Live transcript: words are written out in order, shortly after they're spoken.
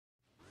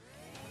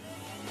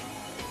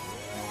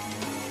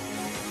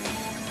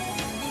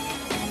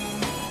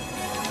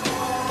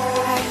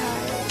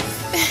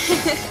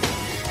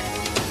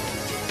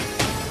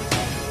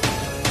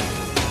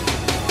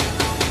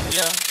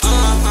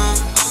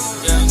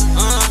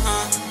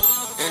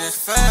And it's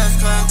fast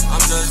car,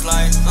 I'm just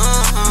like,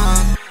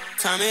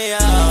 turn me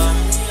up,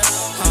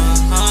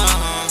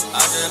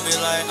 I just be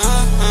like,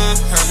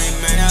 hurt me,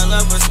 man, that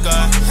love was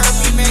scar. Hurt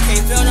me, man,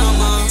 can't feel no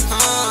more,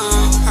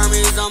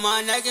 Hermes on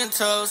my neck and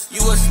toes.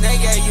 You a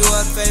snake, yeah, you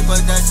a fake,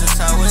 but that's just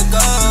how it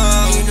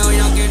goes. You know you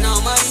don't get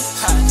no money,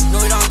 no,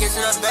 you don't get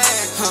to the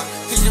bag,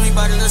 He should be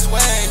biting the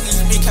swag, he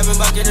should be capping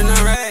about getting the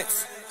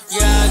racks.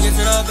 Yeah, I get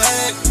to the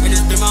bag, and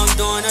this beam I'm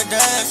doing a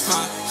dash,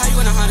 How you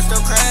in a Honda still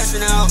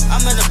crashing out?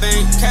 I'm in the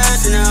bank,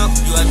 cashing out.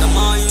 You at the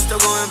mall, you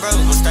still going broke.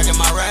 I'm stacking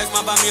my racks,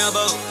 might buy me a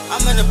boat. I'm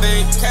in the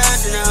bank,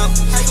 cashing out.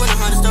 How you in a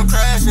Honda still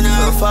crashing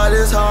out? So far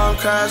this hoe, I'm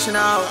crashing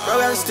out.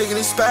 Bro got a stick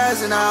and he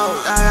spazzing out.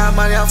 I got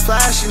money, I'm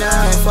flashing out.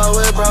 Can't fuck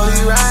with bro,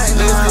 he riding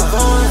out. Niggas get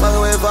boom,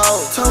 fucking with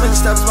Vogue. Too many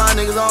steps, my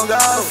niggas on go.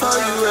 Fuck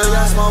you, really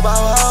got smoke by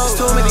hoes.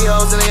 Too many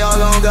hoes and they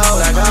all gon' go.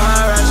 I got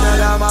my ratchet, I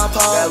got my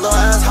pole. That little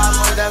ass hot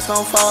money that's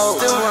gon'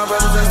 fold. Still my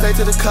brothers and stay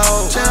to the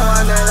cold. Channel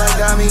my neck like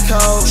got me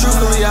cold.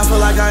 Truthfully, I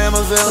feel like I am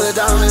a villain. Put a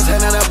dime in his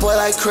hand and that boy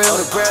like Krill.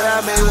 The bread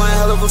I made one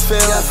hell of a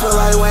feel. I feel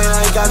like Wayne,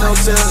 I ain't got no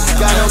ceiling.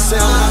 Got no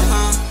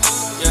ceiling.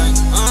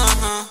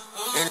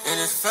 And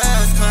it's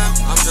fast car,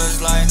 I'm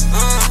just like,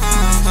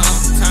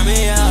 turn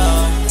me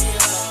up,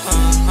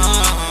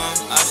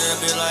 I just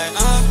be like,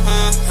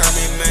 hurt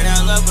me, man,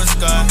 that love was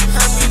scar.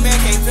 Hurt me, man,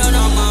 can't feel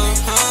no more,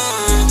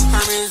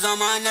 Hermes on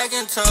my neck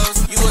and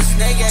toes. You a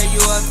snake, yeah,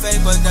 you a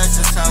fake, but that's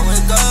just how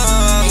it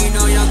goes. You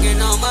know you don't get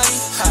no money,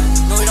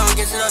 no, you don't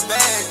get to the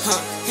bag,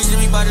 He should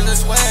be biting the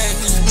swag,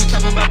 he should be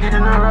talking about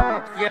getting the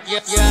rack. Yeah,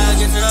 I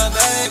get to the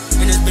bag,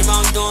 and this beam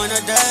I'm doing a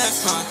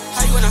dash,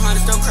 How you in a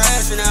Honda still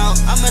crashing out?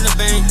 I'm in the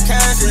bank,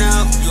 cashing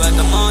out. You at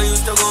the mall, you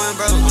still going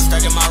broke. I'm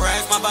stacking my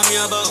racks, might buy me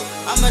a boat.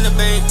 I'm in the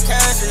bank,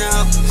 cashing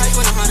out. How you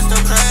in a Honda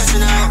still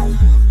crashing out?